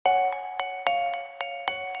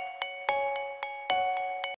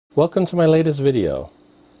Welcome to my latest video.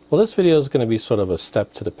 Well, this video is going to be sort of a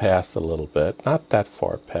step to the past a little bit, not that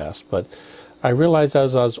far past, but I realized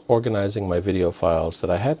as I was organizing my video files that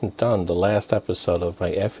I hadn't done the last episode of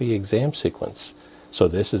my FE exam sequence. So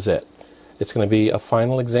this is it. It's going to be a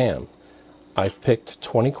final exam. I've picked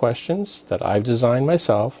 20 questions that I've designed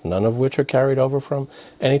myself, none of which are carried over from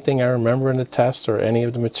anything I remember in the test or any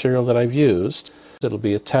of the material that I've used. It'll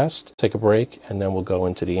be a test, take a break, and then we'll go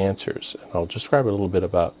into the answers. And I'll describe a little bit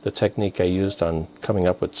about the technique I used on coming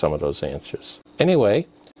up with some of those answers. Anyway,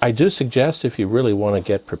 I do suggest if you really want to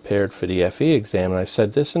get prepared for the FE exam, and I've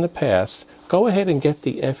said this in the past, go ahead and get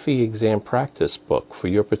the FE exam practice book for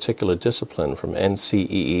your particular discipline from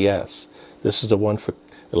NCEES. This is the one for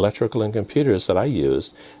electrical and computers that I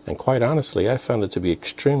used, and quite honestly, I found it to be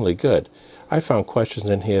extremely good. I found questions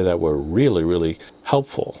in here that were really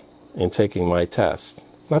helpful in taking my test.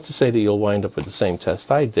 Not to say that you'll wind up with the same test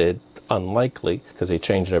I did, unlikely, because they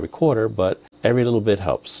change it every quarter, but every little bit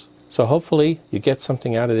helps. So hopefully you get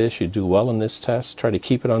something out of this, you do well in this test, try to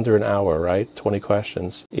keep it under an hour, right? 20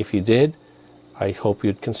 questions. If you did, I hope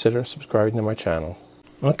you'd consider subscribing to my channel.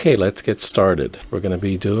 Okay, let's get started. We're going to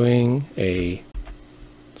be doing a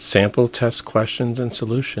sample test questions and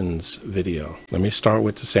solutions video. Let me start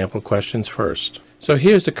with the sample questions first. So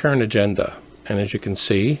here's the current agenda. And as you can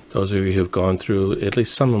see, those of you who've gone through at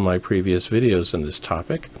least some of my previous videos on this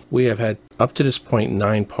topic, we have had up to this point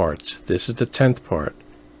 9 parts. This is the 10th part,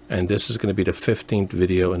 and this is going to be the 15th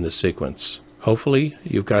video in the sequence. Hopefully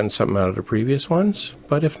you've gotten something out of the previous ones,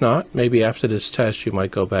 but if not, maybe after this test you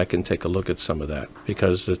might go back and take a look at some of that,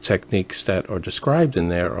 because the techniques that are described in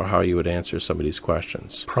there are how you would answer some of these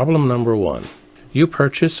questions. Problem number 1. You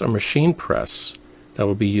purchase a machine press that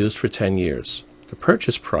will be used for 10 years. The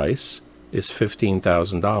purchase price is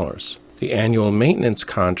 $15,000. The annual maintenance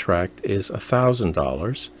contract is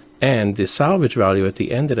 $1,000, and the salvage value at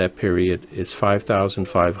the end of that period is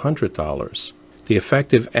 $5,500. The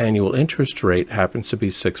effective annual interest rate happens to be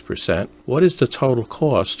 6%. What is the total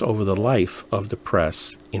cost over the life of the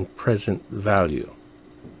press in present value?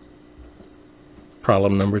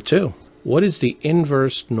 Problem number 2. What is the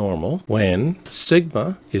inverse normal when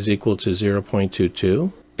sigma is equal to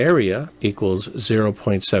 0.22, area equals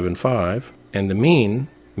 0.75, and the mean,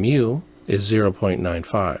 mu, is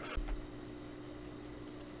 0.95.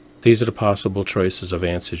 These are the possible choices of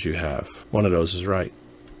answers you have. One of those is right.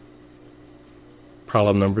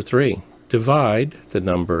 Problem number 3. Divide the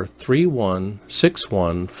number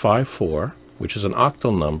 316154, which is an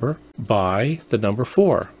octal number, by the number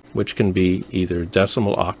 4, which can be either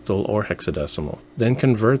decimal, octal, or hexadecimal. Then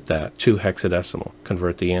convert that to hexadecimal.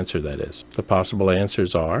 Convert the answer, that is. The possible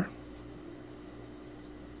answers are: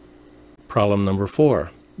 problem number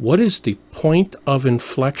 4. What is the point of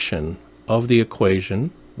inflection of the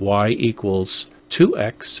equation y equals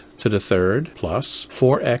 2x to the third plus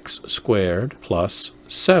 4x squared plus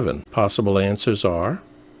 7? Possible answers are: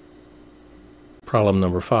 problem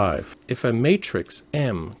number 5. If a matrix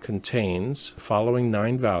M contains the following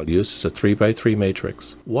 9 values, it's a 3 by 3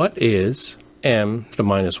 matrix, what is M to the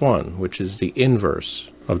minus 1, which is the inverse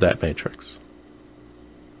of that matrix?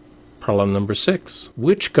 Problem number 6.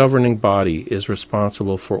 Which governing body is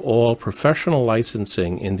responsible for all professional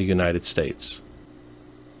licensing in the United States?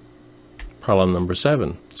 Problem number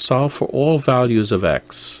 7. Solve for all values of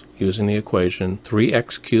x using the equation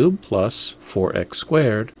 3x cubed plus 4x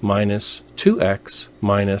squared minus 2x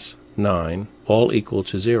minus 9, all equal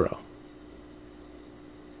to 0.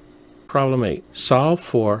 Problem 8. Solve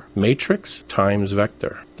for matrix times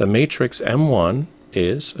vector. The matrix M1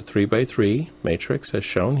 is a 3 by 3 matrix as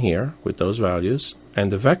shown here with those values,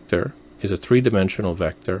 and the vector is a 3-dimensional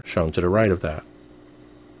vector shown to the right of that.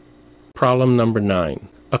 Problem number 9.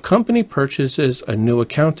 A company purchases a new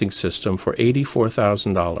accounting system for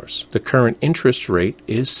 $84,000. The current interest rate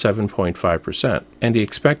is 7.5%, and the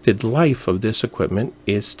expected life of this equipment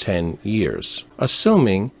is 10 years.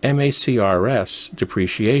 Assuming MACRS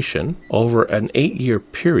depreciation over an 8-year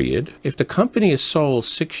period, if the company is sold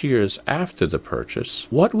 6 years after the purchase,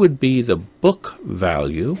 what would be the book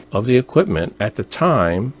value of the equipment at the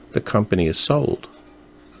time the company is sold?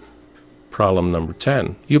 Problem number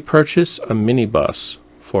 10. You purchase a minibus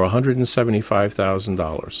for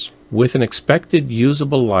 $175,000 with an expected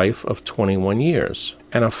usable life of 21 years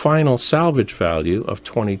and a final salvage value of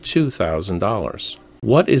 $22,000.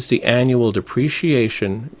 What is the annual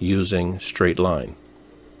depreciation using straight line?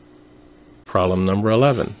 Problem number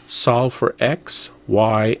 11. Solve for x,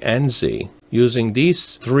 y, and z using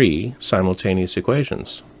these 3 simultaneous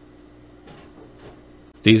equations.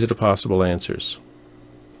 These are the possible answers.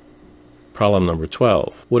 Problem number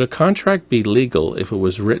 12. Would a contract be legal if it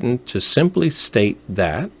was written to simply state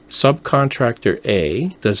that subcontractor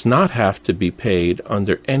A does not have to be paid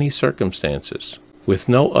under any circumstances, with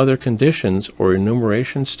no other conditions or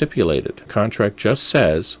enumeration stipulated? The contract just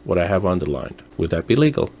says what I have underlined. Would that be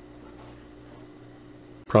legal?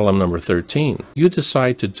 Problem number 13. You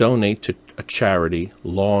decide to donate to a charity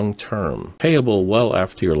long term, payable well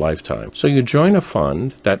after your lifetime. So you join a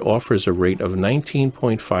fund that offers a rate of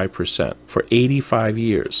 19.5% for 85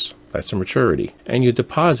 years. That's a maturity. And you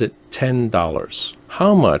deposit $10.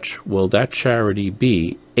 How much will that charity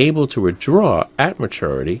be able to withdraw at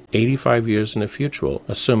maturity 85 years in the future,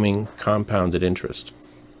 assuming compounded interest?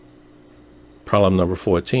 Problem number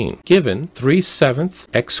 14. Given 3/7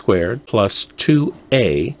 x squared plus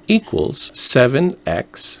 2a equals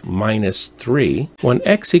 7x minus 3, when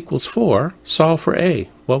x equals 4, solve for a.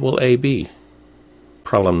 What will a be?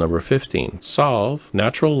 Problem number 15. Solve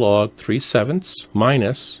natural log 3/7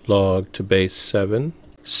 minus log to base 7,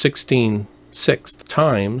 16/6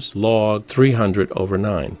 times log 300 over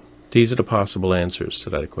 9. These are the possible answers to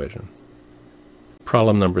that equation.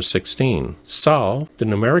 Problem number 16. Solve the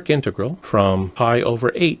numeric integral from pi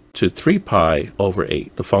over 8 to 3 pi over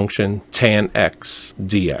 8, the function tan x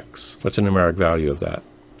dx. What's the numeric value of that?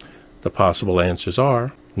 The possible answers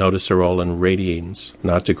are, notice they're all in radians,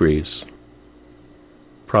 not degrees.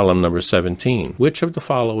 Problem number 17. Which of the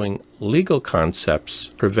following legal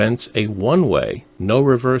concepts prevents a one-way, no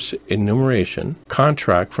reverse enumeration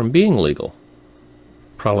contract from being legal?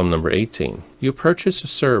 Problem number 18. You purchase a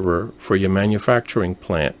server for your manufacturing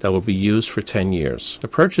plant that will be used for 10 years. The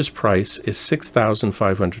purchase price is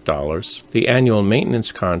 $6,500. The annual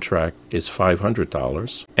maintenance contract is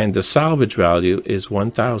 $500, and the salvage value is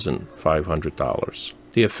 $1,500.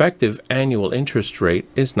 The effective annual interest rate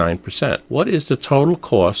is 9%. What is the total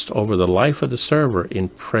cost over the life of the server in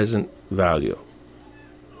present value?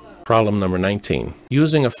 Problem number 19.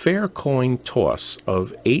 Using a fair coin toss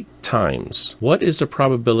of 8 times, what is the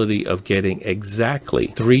probability of getting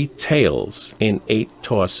exactly 3 tails in 8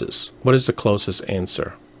 tosses? What is the closest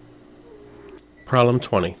answer? Problem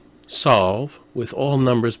 20. Solve, with all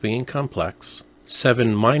numbers being complex,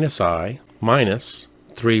 7 minus I minus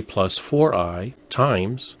 3 plus 4i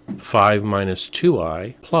times 5 minus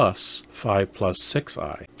 2i plus 5 plus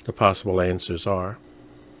 6i. The possible answers are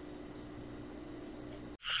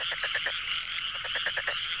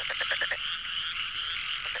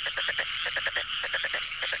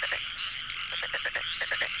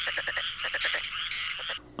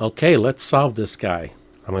Okay, let's solve this guy.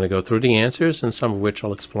 I'm going to go through the answers, and some of which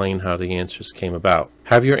I'll explain how the answers came about.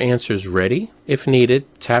 Have your answers ready. If needed,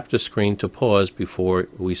 tap the screen to pause before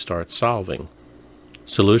we start solving.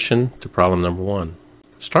 Solution to problem number 1.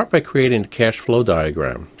 Start by creating the cash flow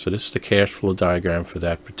diagram. So this is the cash flow diagram for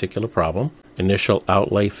that particular problem. Initial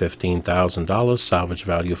outlay $15,000, salvage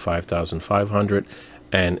value $5,500,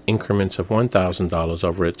 and increments of $1,000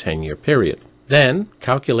 over a 10-year period. Then,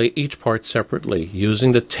 calculate each part separately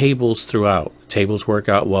using the tables throughout. The tables work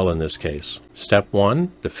out well in this case. Step 1,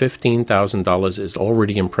 the $15,000 is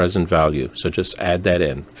already in present value, so just add that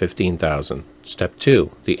in, $15,000. Step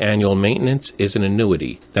 2, the annual maintenance is an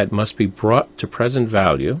annuity that must be brought to present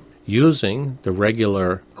value using the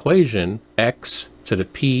regular equation x to the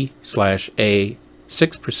p/a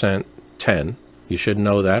 6% 10. You should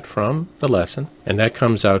know that from the lesson. And that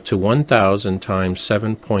comes out to 1,000 times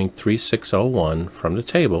 7.3601 from the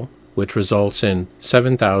table, which results in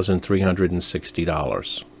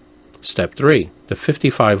 $7,360. Step 3. The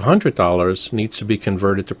 $5,500 needs to be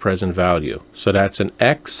converted to present value. So that's an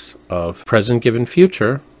x of present given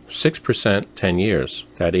future, 6%, 10 years.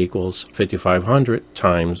 That equals 5,500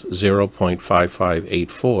 times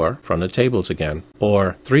 0.5584 from the tables again,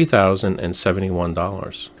 or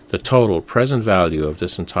 $3,071. The total present value of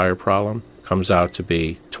this entire problem comes out to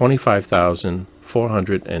be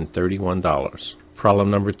 $25,431.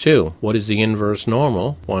 Problem number 2. What is the inverse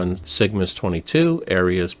normal? One sigma is 22,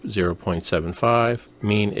 area is 0.75,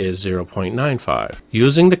 mean is 0.95.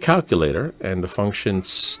 Using the calculator and the function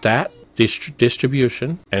stat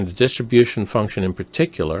distribution and the distribution function in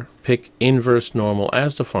particular, pick inverse normal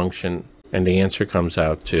as the function, and the answer comes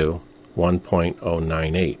out to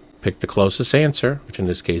 1.098. Pick the closest answer, which in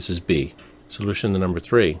this case is B. Solution to number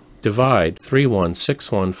 3. Divide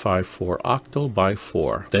 316154 octal by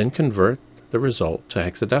 4. Then convert the result to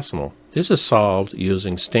hexadecimal. This is solved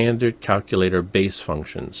using standard calculator base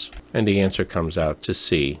functions. And the answer comes out to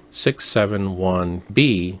C,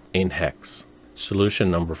 671B in hex.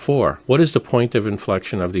 Solution number 4. What is the point of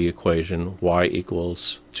inflection of the equation y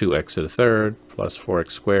equals 2x to the third plus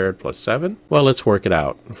 4x squared plus 7? Well, let's work it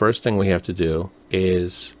out. The first thing we have to do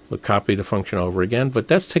is, we'll copy the function over again, but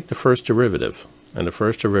let's take the first derivative. And the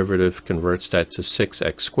first derivative converts that to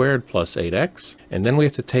 6x squared plus 8x. And then we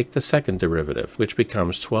have to take the second derivative, which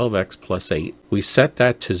becomes 12x plus 8. We set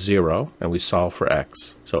that to 0, and we solve for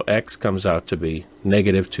x. So x comes out to be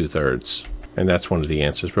negative 2/3. And that's one of the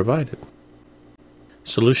answers provided.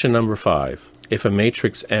 Solution number 5. If a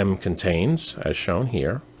matrix M contains, as shown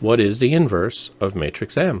here, what is the inverse of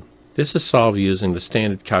matrix M? This is solved using the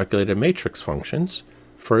standard calculated matrix functions.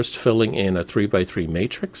 First filling in a 3x3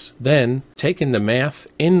 matrix, then taking the math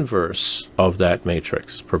inverse of that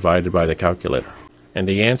matrix provided by the calculator. And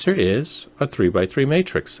the answer is a 3x3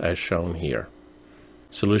 matrix, as shown here.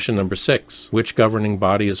 Solution number 6. Which governing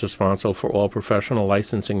body is responsible for all professional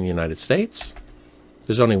licensing in the United States?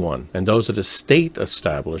 There's only one, and those are the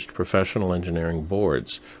state-established professional engineering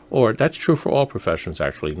boards. Or that's true for all professions,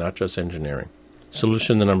 actually, not just engineering.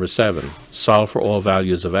 Solution to number 7. Solve for all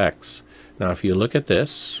values of x. Now, if you look at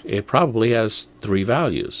this, it probably has 3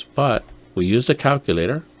 values, but we used a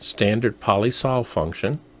calculator, standard polysolve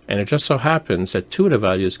function, and it just so happens that 2 of the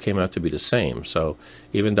values came out to be the same. So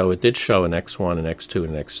even though it did show an x1, an x2,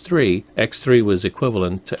 and an x3, x3 was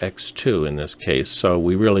equivalent to x2 in this case, so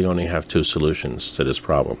we really only have 2 solutions to this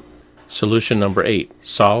problem. Solution number 8.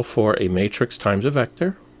 Solve for a matrix times a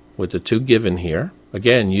vector with the 2 given here,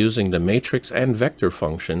 again using the matrix and vector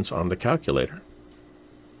functions on the calculator.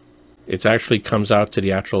 It actually comes out to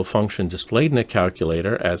the actual function displayed in the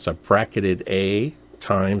calculator as a bracketed a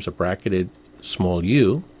times a bracketed small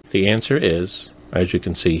u. The answer is, as you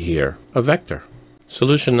can see here, a vector.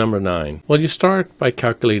 Solution number 9. Well, you start by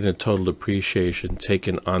calculating the total depreciation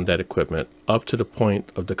taken on that equipment up to the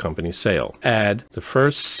point of the company's sale. Add the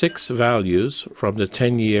first 6 values from the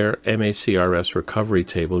 10-year MACRS recovery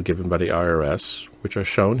table given by the IRS, which are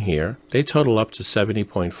shown here. They total up to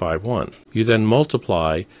 70.51. You then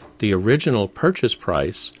multiply the original purchase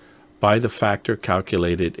price by the factor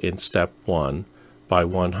calculated in step 1 by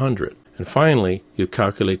 100. And finally, you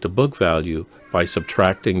calculate the book value by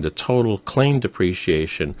subtracting the total claimed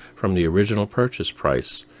depreciation from the original purchase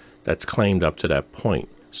price that's claimed up to that point.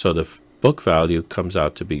 So the book value comes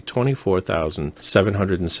out to be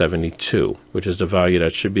 $24,772, which is the value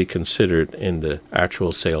that should be considered in the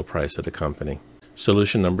actual sale price of the company.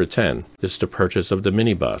 Solution number 10 is the purchase of the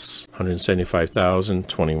minibus, $175,000,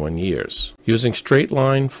 21 years. Using straight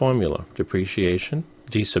line formula, depreciation,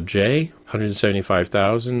 D sub j,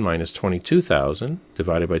 $175,000 minus $22,000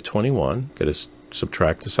 divided by 21, got to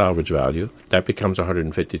subtract the salvage value. That becomes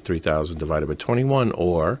 $153,000 divided by 21,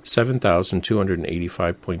 or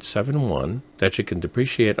 $7,285.71 that you can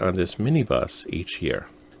depreciate on this minibus each year.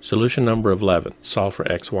 Solution number 11, solve for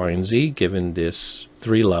x, y, and z given this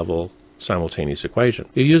 3-level simultaneous equation.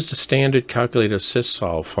 You use the standard calculator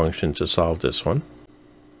syssolve function to solve this one.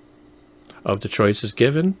 Of the choices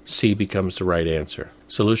given, C becomes the right answer.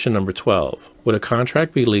 Solution number 12. Would a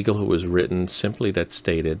contract be legal who was written simply that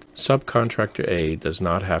stated, subcontractor A does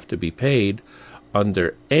not have to be paid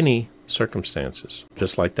under any circumstances,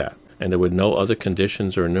 just like that, and there were no other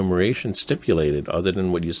conditions or enumeration stipulated other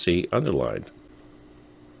than what you see underlined?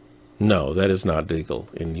 No, that is not legal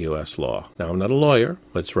in U.S. law. Now, I'm not a lawyer,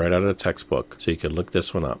 but it's right out of the textbook, so you can look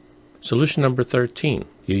this one up. Solution number 13.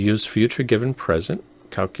 You use future given present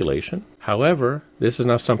calculation. However, this is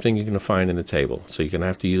not something you're going to find in the table, so you're going to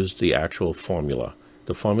have to use the actual formula.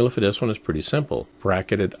 The formula for this one is pretty simple.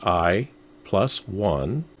 Bracketed I plus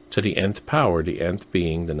 1 to the nth power, the nth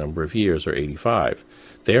being the number of years, or 85.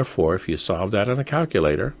 Therefore, if you solve that on a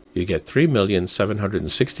calculator, you get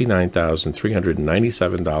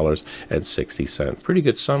 $3,769,397.60. Pretty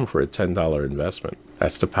good sum for a $10 investment.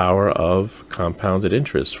 That's the power of compounded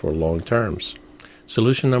interest for long terms.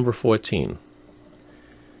 Solution number 14.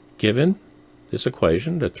 Given this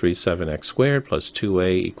equation, that 37x squared plus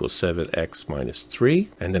 2a equals 7x minus 3,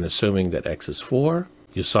 and then assuming that x is 4,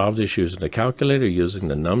 you solve this using the calculator using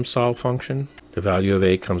the numsolve function. The value of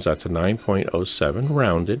a comes out to 9.07,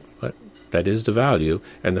 rounded, but that is the value.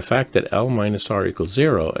 And the fact that L minus R equals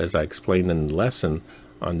 0, as I explained in the lesson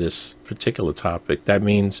on this particular topic, that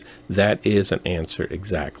means that is an answer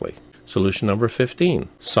exactly. Solution number 15.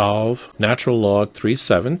 Solve natural log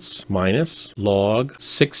 3/7 minus log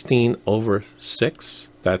 16 over 6,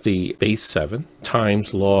 that's the base 7,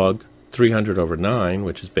 times log 300 over 9,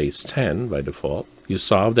 which is base 10 by default. You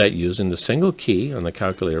solve that using the single key on the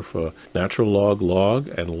calculator for natural log, log,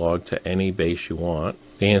 and log to any base you want.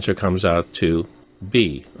 The answer comes out to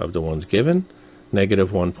B of the ones given,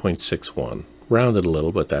 negative 1.61. Rounded a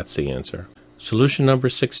little, but that's the answer. Solution number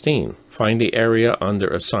 16. Find the area under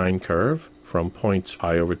a sine curve from points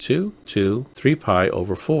pi over 2 to 3 pi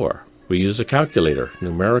over 4. We use a calculator,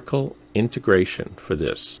 numerical integration for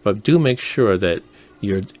this, but do make sure that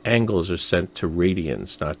your angles are set to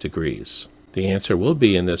radians, not degrees. The answer will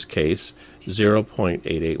be, in this case,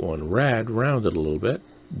 0.881 rad, rounded a little bit,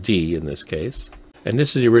 D in this case. And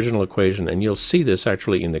this is the original equation, and you'll see this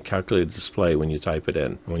actually in the calculated display when you type it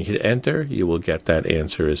in. When you hit enter, you will get that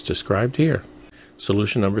answer as described here.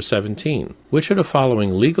 Solution number 17. Which of the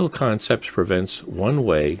following legal concepts prevents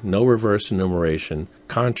one-way, no reverse enumeration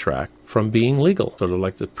contract from being legal? Sort of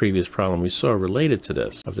like the previous problem we saw related to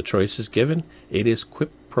this. Of the choices given, it is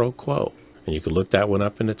quid pro quo. And you can look that one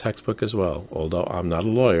up in the textbook as well, although I'm not a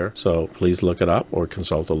lawyer, so please look it up or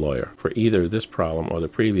consult a lawyer for either this problem or the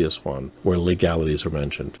previous one where legalities are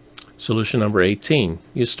mentioned. Solution number 18.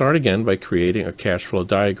 You start again by creating a cash flow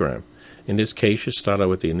diagram. In this case, you start out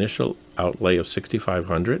with the initial outlay of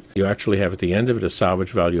 $6,500. You actually have at the end of it a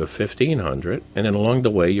salvage value of $1,500, and then along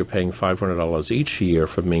the way you're paying $500 each year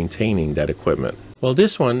for maintaining that equipment. Well,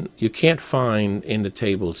 this one you can't find in the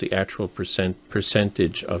tables the actual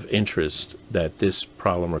percentage of interest that this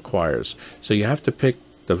problem requires. So you have to pick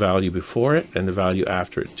the value before it and the value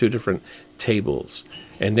after it, two different tables.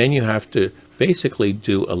 And then you have to basically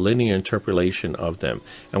do a linear interpolation of them.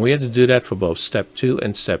 And we had to do that for both step 2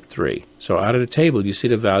 and step 3. So out of the table, you see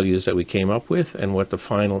the values that we came up with and what the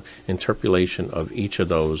final interpolation of each of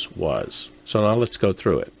those was. So now let's go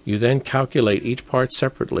through it. You then calculate each part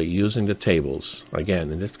separately using the tables.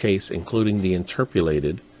 Again, in this case, including the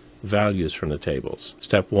interpolated values from the tables.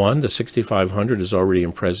 Step 1, the $6,500 is already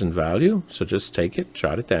in present value, so just take it,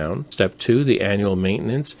 jot it down. Step 2, the annual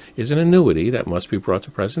maintenance is an annuity that must be brought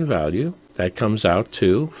to present value. That comes out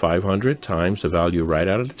to 500 times the value right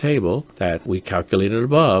out of the table that we calculated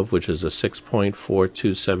above, which is a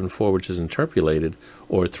 6.4274, which is interpolated,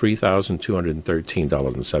 or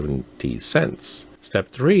 $3,213.70. Step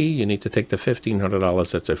 3, you need to take the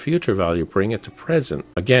 $1,500 that's a future value, bring it to present.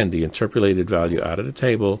 Again, the interpolated value out of the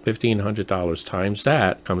table, $1,500 times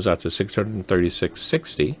that comes out to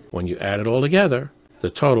 $636.60. When you add it all together,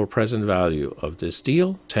 the total present value of this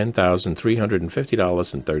deal,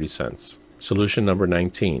 $10,350.30. Solution number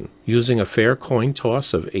 19. Using a fair coin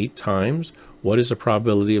toss of 8 times, what is the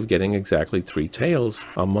probability of getting exactly 3 tails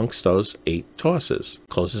amongst those 8 tosses?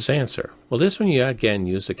 Closest answer. Well, this one you again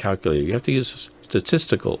use the calculator. You have to use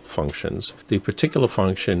statistical functions. The particular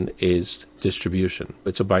function is distribution.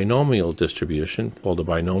 It's a binomial distribution called a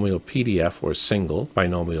binomial PDF or single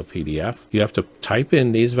binomial PDF. You have to type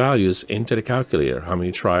in these values into the calculator. How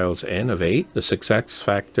many trials N of 8, the success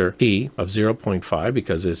factor P of 0.5,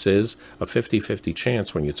 because this is a 50-50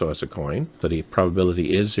 chance when you toss a coin, so the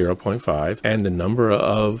probability is 0.5, and the number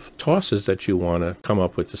of tosses that you want to come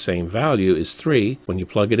up with the same value is 3. When you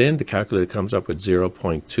plug it in, the calculator comes up with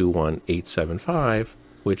 0.21875,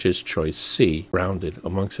 which is choice C, rounded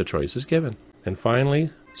amongst the choices given. And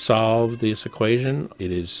finally, solve this equation.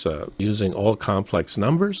 It is using all complex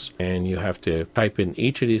numbers, and you have to type in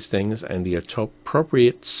each of these things and the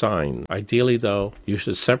appropriate sign. Ideally, though, you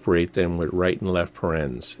should separate them with right and left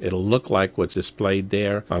parens. It'll look like what's displayed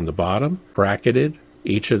there on the bottom, bracketed,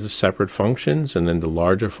 each of the separate functions, and then the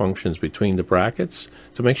larger functions between the brackets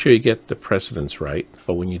to make sure you get the precedence right.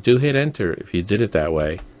 But when you do hit enter, if you did it that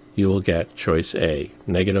way, you will get choice A,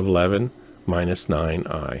 -11 minus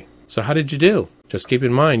 9i. So how did you do? Just keep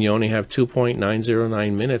in mind, you only have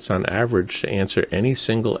 2.909 minutes on average to answer any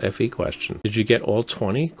single FE question. Did you get all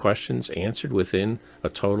 20 questions answered within a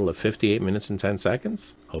total of 58 minutes and 10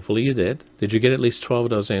 seconds? Hopefully you did. Did you get at least 12 of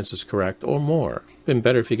those answers correct or more? Been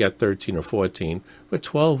better if you got 13 or 14, but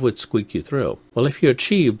 12 would squeak you through. Well, if you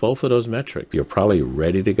achieve both of those metrics, you're probably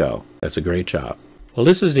ready to go. That's a great job. Well,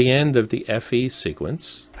 this is the end of the FE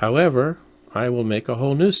sequence. However, I will make a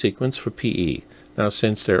whole new sequence for PE. Now,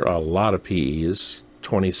 since there are a lot of PEs,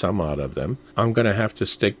 20 some odd of them, I'm going to have to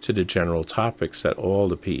stick to the general topics that all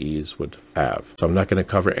the PEs would have. So I'm not going to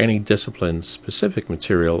cover any discipline-specific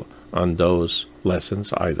material on those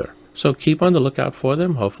lessons either. So keep on the lookout for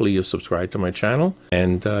them. Hopefully you'll subscribe to my channel,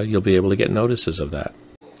 and you'll be able to get notices of that.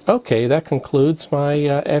 Okay, that concludes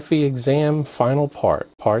my FE exam final part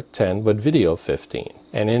 10, but video 15.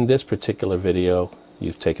 And in this particular video,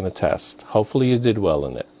 you've taken a test. Hopefully you did well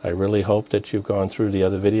in it. I really hope that you've gone through the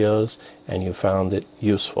other videos and you found it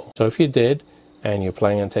useful. So if you did, and you're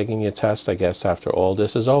planning on taking your test, I guess after all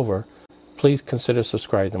this is over, please consider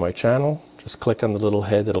subscribing to my channel. Just click on the little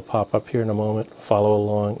head that'll pop up here in a moment, follow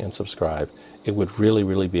along and subscribe. It would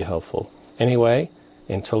really be helpful. Anyway,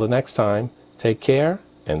 until the next time, take care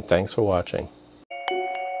and thanks for watching.